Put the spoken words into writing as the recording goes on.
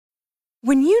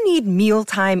When you need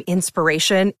mealtime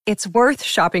inspiration, it's worth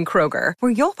shopping Kroger,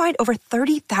 where you'll find over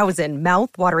 30,000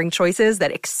 mouth-watering choices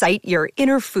that excite your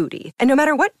inner foodie. And no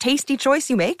matter what tasty choice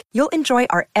you make, you'll enjoy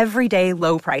our everyday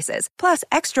low prices, plus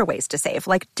extra ways to save,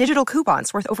 like digital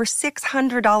coupons worth over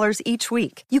 $600 each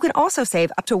week. You can also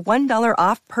save up to $1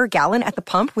 off per gallon at the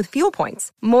pump with fuel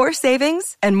points. More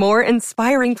savings and more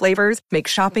inspiring flavors make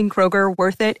shopping Kroger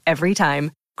worth it every time.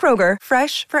 Kroger,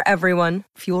 fresh for everyone.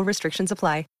 Fuel restrictions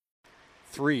apply.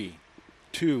 3,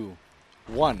 2,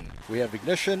 1. We have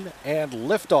ignition and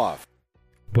liftoff.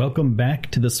 Welcome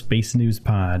back to the Space News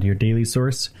Pod, your daily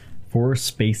source for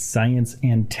space science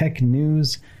and tech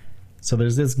news. So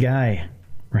there's this guy,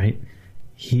 right?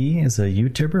 He is a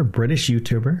YouTuber, British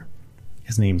YouTuber.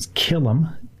 His name's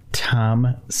Killam,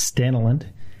 Tom Staniland.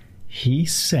 He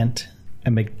sent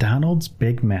a McDonald's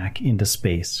Big Mac into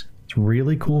space. It's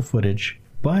really cool footage.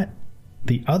 But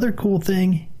the other cool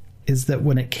thing is that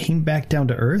when it came back down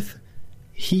to Earth,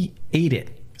 he ate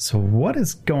it. So what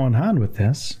is going on with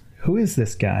this? Who is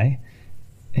this guy?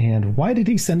 And why did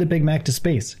he send a Big Mac to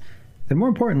space? And more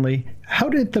importantly, how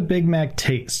did the Big Mac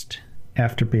taste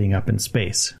after being up in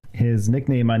space? His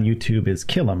nickname on YouTube is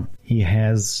Killam. He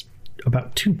has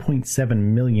about 2.7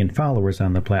 million followers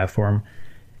on the platform,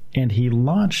 and he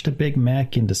launched a Big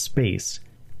Mac into space,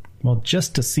 well,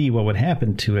 just to see what would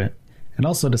happen to it, and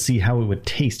also to see how it would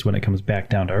taste when it comes back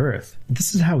down to Earth.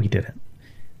 This is how he did it.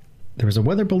 There was a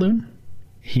weather balloon.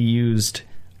 He used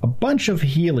a bunch of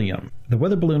helium. The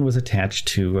weather balloon was attached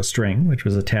to a string, which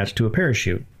was attached to a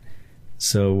parachute.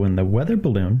 So when the weather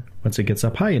balloon, once it gets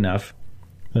up high enough,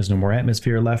 there's no more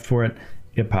atmosphere left for it,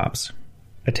 it pops.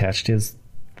 Attached is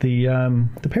the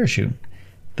parachute.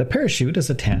 The parachute is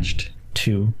attached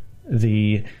to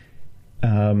the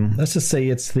let's just say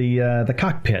it's the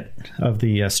cockpit of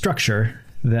the structure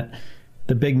that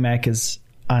the Big Mac is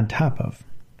on top of.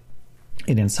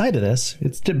 And inside of this,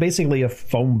 it's basically a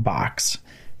foam box.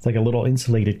 It's like a little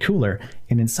insulated cooler.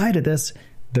 And inside of this,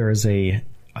 there is a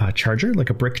charger, like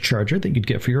a brick charger that you'd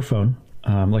get for your phone,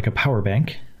 like a power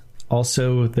bank.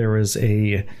 Also, there is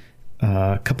a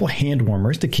couple hand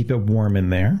warmers to keep it warm in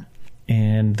there.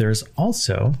 And there's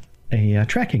also a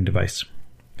tracking device.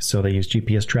 So they use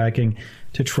GPS tracking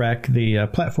to track the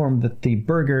platform that the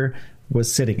burger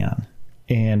was sitting on.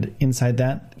 And inside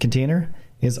that container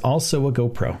is also a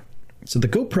GoPro. So the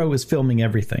GoPro is filming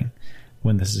everything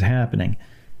when this is happening.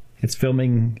 It's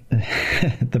filming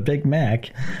the Big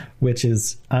Mac, which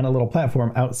is on a little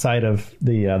platform outside of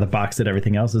the box that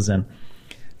everything else is in.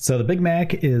 So the Big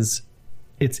Mac it's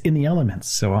in the elements.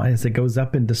 So as it goes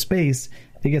up into space,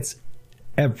 it gets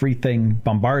everything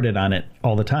bombarded on it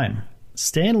all the time.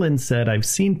 Stanlin said, "I've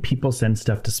seen people send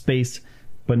stuff to space,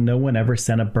 but no one ever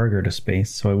sent a burger to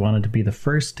space, so I wanted to be the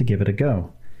first to give it a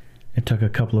go. It took a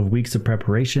couple of weeks of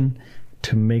preparation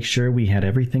to make sure we had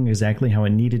everything exactly how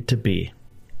it needed to be."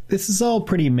 This is all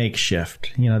pretty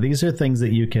makeshift. You know, these are things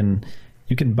that you can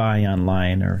buy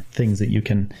online, or things that you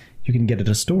can get at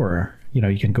a store. You know,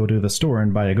 you can go to the store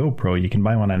and buy a GoPro. You can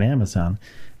buy one on Amazon.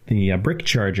 The brick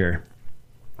charger,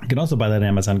 you can also buy that on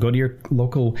Amazon. Go to your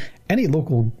any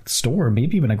local store,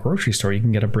 maybe even a grocery store. You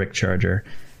can get a brick charger.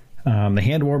 The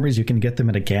hand warmers, you can get them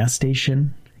at a gas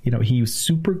station. You know, he used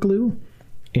super glue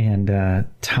and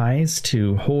ties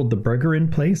to hold the burger in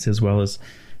place, as well as,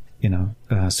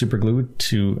 super glue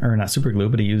or not super glue,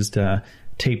 but he used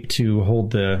tape to hold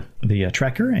the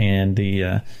tracker and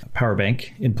the power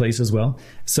bank in place as well.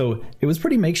 So it was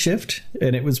pretty makeshift,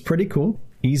 and it was pretty cool.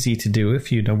 Easy to do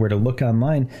if you know where to look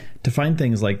online to find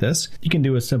things like this. You can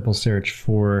do a simple search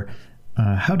for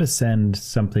how to send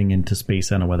something into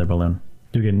space on a weather balloon.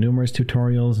 You get numerous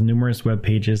tutorials, numerous web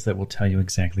pages that will tell you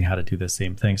exactly how to do the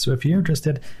same thing. So if you're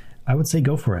interested, I would say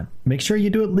go for it. Make sure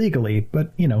you do it legally,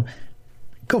 but,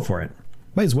 go for it.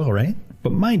 Might as well, right?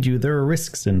 But mind you, there are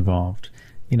risks involved.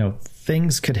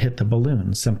 Things could hit the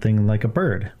balloon, something like a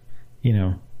bird,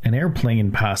 an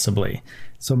airplane possibly.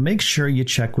 So make sure you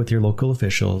check with your local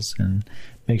officials and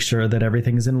make sure that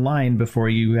everything's in line before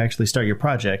you actually start your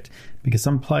project, because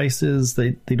some places,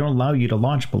 they don't allow you to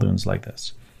launch balloons like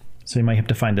this. So you might have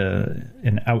to find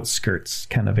an outskirts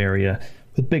kind of area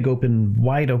with big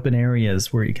wide open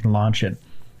areas where you can launch it.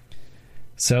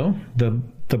 So the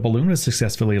balloon was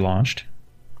successfully launched.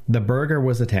 The burger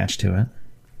was attached to it.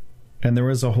 And there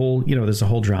was there's a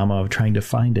whole drama of trying to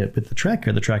find it with the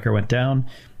tracker. The tracker went down,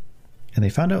 and they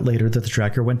found out later that the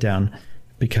tracker went down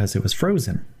because it was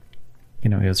frozen. It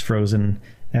was frozen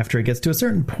after it gets to a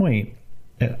certain point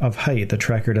of height. The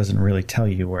tracker doesn't really tell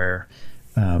you where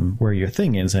your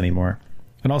thing is anymore.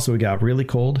 And also, it got really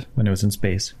cold when it was in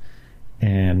space.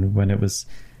 And when it was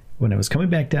When it was coming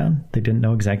back down, they didn't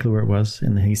know exactly where it was,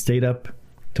 and he stayed up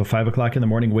till 5 o'clock in the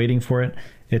morning waiting for it.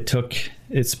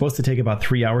 It's supposed to take about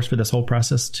 3 hours for this whole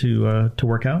process to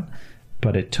work out,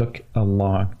 but it took a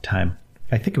long time.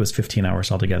 I think it was 15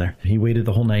 hours altogether. He waited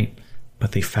the whole night,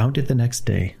 but they found it the next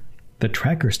day. The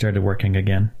tracker started working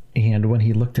again, and when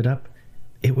he looked it up,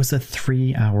 it was a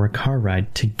 3-hour car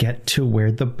ride to get to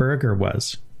where the burger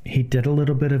was. He did a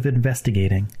little bit of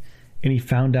investigating, and he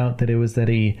found out that it was at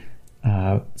a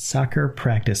soccer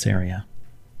practice area.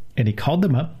 And he called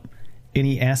them up, and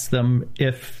he asked them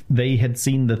if they had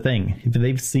seen the thing, if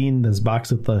they've seen this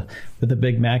box with the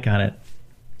Big Mac on it.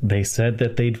 They said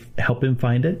that they'd help him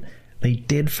find it. They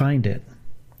did find it.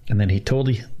 And then he told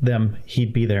them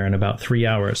he'd be there in about 3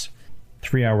 hours.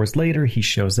 3 hours later, he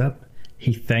shows up.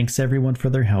 He thanks everyone for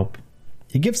their help.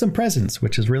 He gives them presents,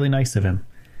 which is really nice of him.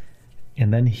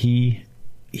 And then he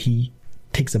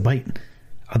takes a bite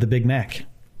of the Big Mac.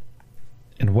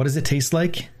 And what does it taste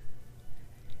like?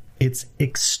 It's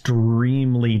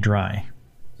extremely dry.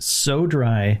 So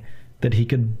dry that he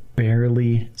could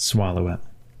barely swallow it.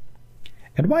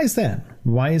 And why is that?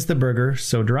 Why is the burger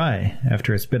so dry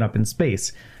after it's been up in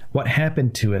space? What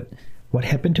happened to it? What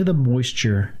happened to the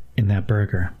moisture in that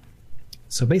burger?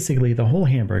 So basically, the whole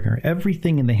hamburger,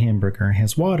 everything in the hamburger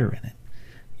has water in it.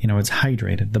 You know, it's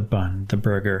hydrated. The bun, the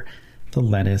burger, the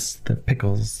lettuce, the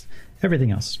pickles,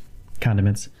 everything else,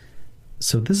 condiments.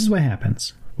 So this is what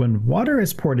happens. When water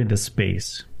is poured into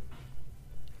space,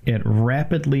 it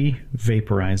rapidly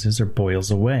vaporizes or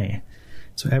boils away.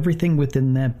 So everything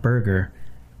within that burger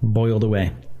boiled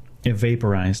away. It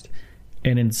vaporized.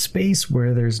 And in space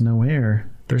where there's no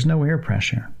air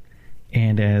pressure.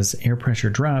 And as air pressure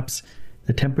drops,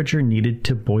 the temperature needed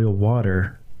to boil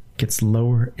water gets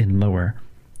lower and lower.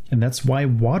 And that's why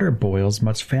water boils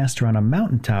much faster on a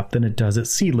mountaintop than it does at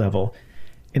sea level.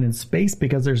 And in space,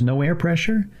 because there's no air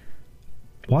pressure,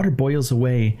 water boils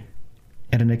away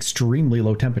at an extremely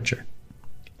low temperature,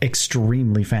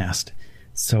 extremely fast.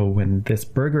 So when this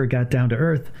burger got down to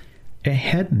Earth, it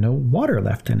had no water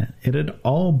left in it. It had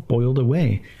all boiled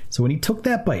away. So when he took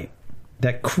that bite,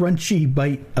 that crunchy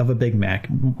bite of a Big Mac,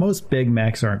 most Big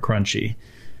Macs aren't crunchy.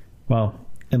 Well,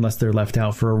 unless they're left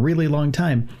out for a really long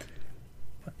time.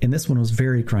 And this one was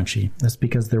very crunchy. That's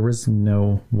because there was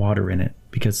no water in it,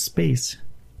 because space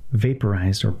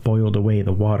vaporized or boiled away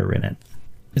the water in it.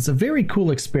 It's a very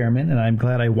cool experiment, and I'm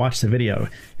glad I watched the video.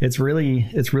 It's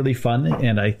really fun,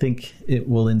 and I think it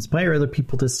will inspire other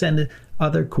people to send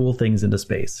other cool things into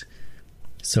space.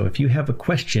 So if you have a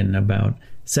question about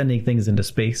sending things into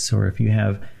space, or if you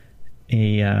have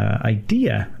a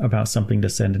idea about something to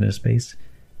send into space,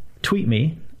 tweet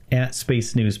me at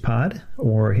Space News Pod,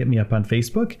 or hit me up on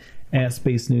Facebook at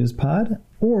Space News Pod.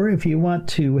 Or if you want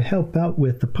to help out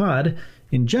with the pod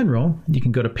in general, you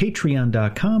can go to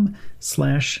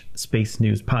patreon.com/Space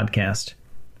News Podcast.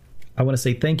 I want to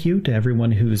say thank you to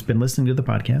everyone who's been listening to the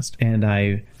podcast, and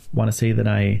I want to say that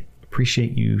I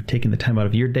appreciate you taking the time out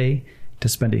of your day to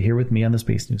spend it here with me on the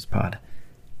Space News Pod.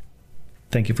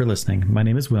 Thank you for listening. My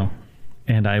name is Will,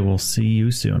 and I will see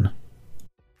you soon.